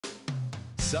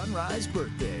Sunrise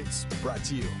Birthdays, brought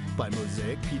to you by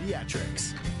Mosaic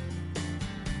Pediatrics.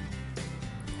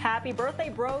 Happy birthday,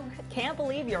 Brogue. Can't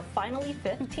believe you're finally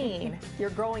 15. You're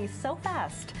growing so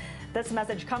fast. This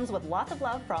message comes with lots of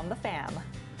love from the fam.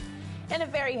 And a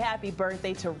very happy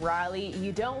birthday to Riley.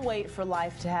 You don't wait for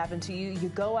life to happen to you. You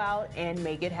go out and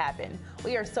make it happen.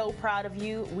 We are so proud of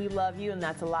you. We love you, and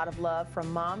that's a lot of love from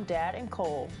Mom, Dad, and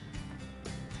Cole.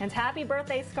 And happy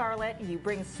birthday, Scarlett. You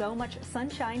bring so much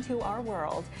sunshine to our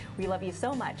world. We love you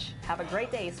so much. Have a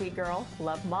great day, sweet girl.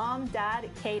 Love Mom, Dad,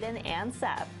 Caden, and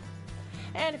Seth.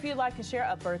 And if you'd like to share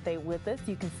a birthday with us,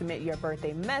 you can submit your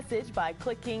birthday message by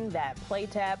clicking that play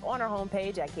tab on our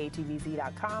homepage at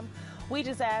ktvz.com. We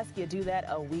just ask you do that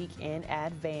a week in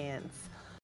advance.